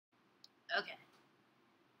Okay.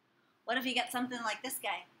 What if you got something like this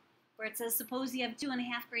guy, where it says, suppose you have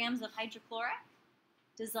 2.5 grams of hydrochloric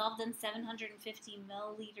dissolved in 750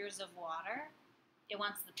 milliliters of water. It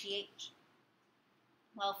wants the pH.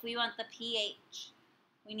 Well, if we want the pH,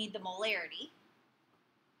 we need the molarity.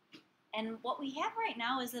 And what we have right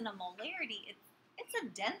now isn't a molarity, it's a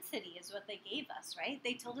density is what they gave us, right?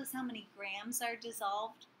 They told us how many grams are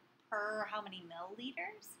dissolved per how many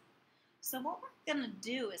milliliters. So what we're going to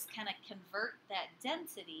do is kind of convert that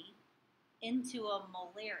density into a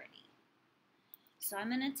molarity. So I'm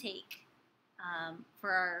going to take, for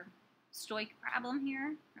our stoich problem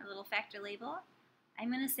here, our little factor label,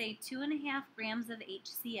 I'm going to say 2.5 grams of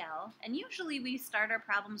HCl, and usually we start our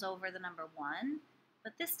problems over the number 1,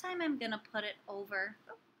 but this time I'm going to put it over,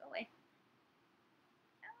 oh, go away,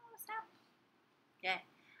 oh, stop, okay,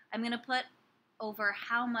 I'm going to put over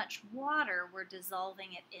how much water we're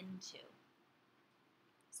dissolving it into.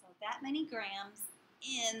 So that many grams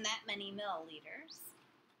in that many milliliters.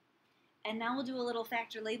 And now we'll do a little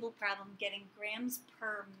factor label problem getting grams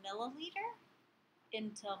per milliliter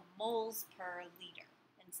into moles per liter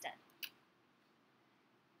instead.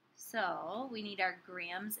 So we need our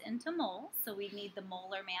grams into moles, so we need the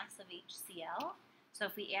molar mass of HCl. So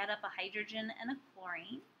if we add up a hydrogen and a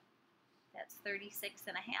chlorine, that's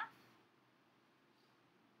 36.5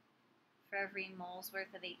 for every mole's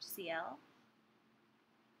worth of HCl.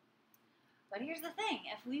 But here's the thing,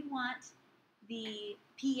 if we want the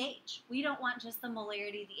pH, we don't want just the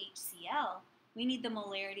molarity of the HCl, we need the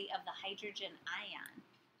molarity of the hydrogen ion.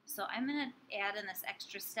 So I'm going to add in this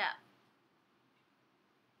extra step.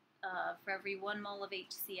 For every 1 mole of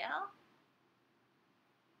HCl,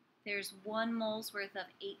 there's 1 mole's worth of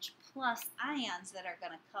H plus ions that are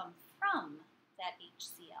going to come from that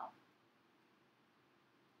HCl.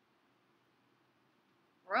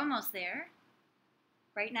 We're almost there.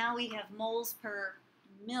 Right now we have moles per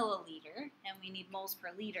milliliter, and we need moles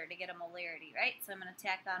per liter to get a molarity, right? So I'm going to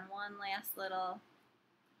tack on one last little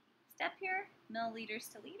step here, milliliters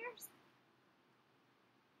to liters.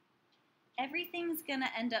 Everything's going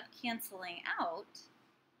to end up canceling out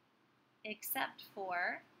except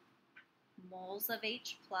for moles of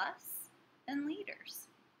H plus and liters.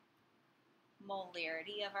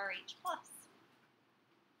 Molarity of our H plus.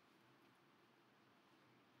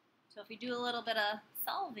 So if we do a little bit of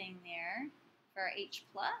solving there for our H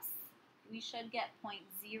plus, we should get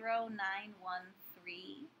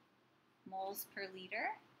 0.0913 moles per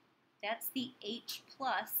liter. That's the H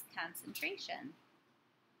plus concentration.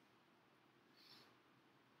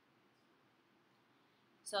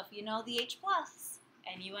 So if you know the H plus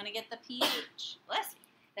and you want to get the pH,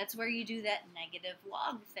 that's where you do that negative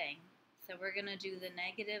log thing. So we're going to do the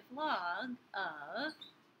negative log of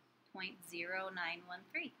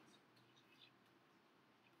 0.0913.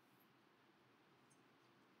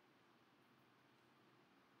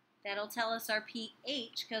 That'll tell us our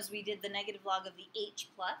pH because we did the negative log of the H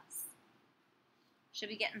plus. Should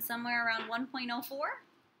be getting somewhere around 1.04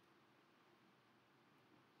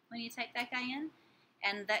 when you type that guy in.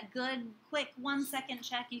 And that good, quick 1-second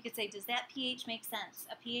check, you could say, does that pH make sense?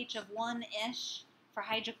 A pH of 1-ish for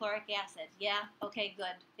hydrochloric acid. Yeah, okay,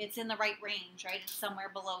 good. It's in the right range, right? It's somewhere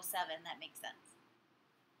below 7. That makes sense.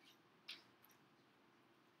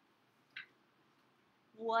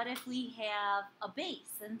 What if we have a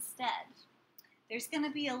base instead? There's going to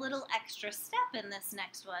be a little extra step in this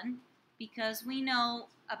next one because we know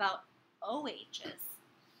about OHs,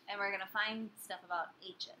 and we're going to find stuff about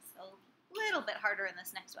H's. A little bit harder in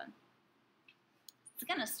this next one. It's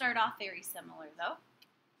going to start off very similar though.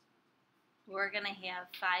 We're going to have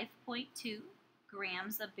 5.2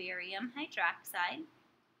 grams of barium hydroxide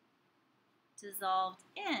dissolved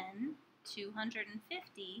in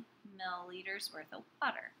 250 milliliters worth of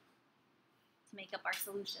water to make up our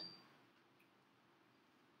solution.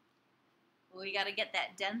 We got to get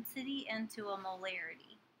that density into a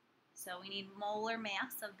molarity. So we need molar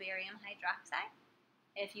mass of barium hydroxide.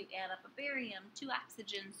 If you add up a barium, 2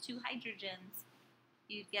 oxygens, 2 hydrogens,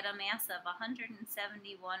 you'd get a mass of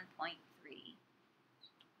 171.3.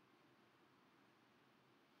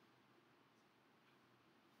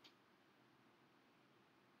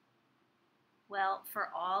 Well, for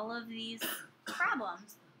all of these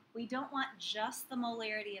problems, we don't want just the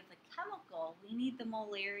molarity of the chemical. We need the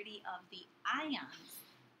molarity of the ions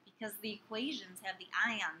because the equations have the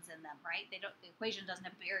ions in them, right? The equation doesn't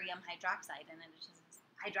have barium hydroxide in it. It's just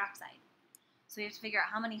hydroxide. So we have to figure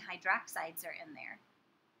out how many hydroxides are in there.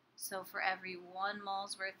 So for every 1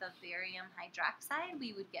 mole's worth of barium hydroxide,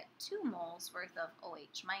 we would get 2 moles worth of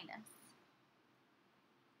OH minus.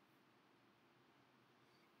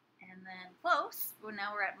 And then close, well,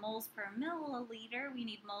 now we're at moles per milliliter. We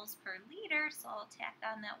need moles per liter, so I'll tack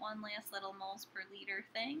on that one last little moles per liter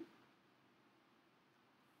thing.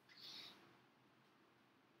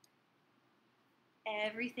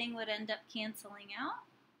 Everything would end up canceling out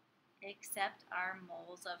except our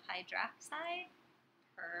moles of hydroxide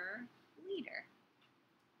per liter.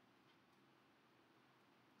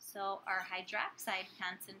 So our hydroxide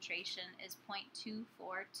concentration is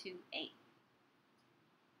 0.2428.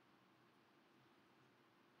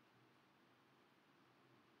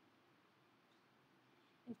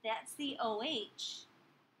 If that's the OH,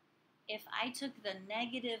 if I took the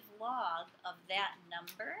negative log of that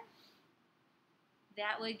number,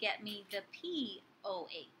 that would get me the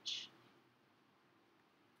POH.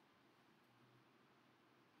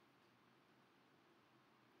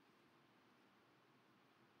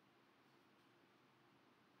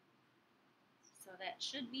 So that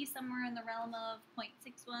should be somewhere in the realm of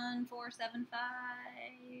 0.61475,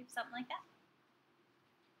 something like that.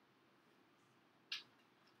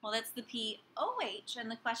 Well, that's the POH, and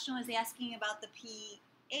the question was asking about the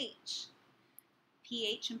pH.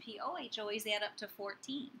 pH and POH always add up to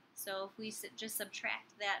 14. So if we just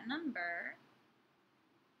subtract that number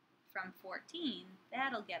from 14,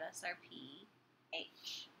 that'll get us our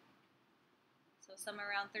pH. So somewhere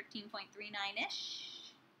around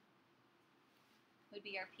 13.39-ish would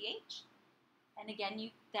be our pH. And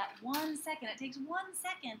again, that 1 second, it takes 1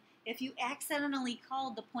 second. If you accidentally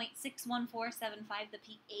called the 0.61475 the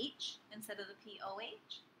pH instead of the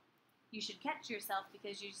POH, you should catch yourself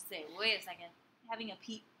because you should say, wait a second, having a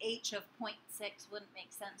pH of 0.6 wouldn't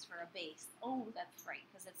make sense for a base. Oh, that's right,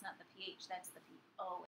 because it's not the pH, that's the POH.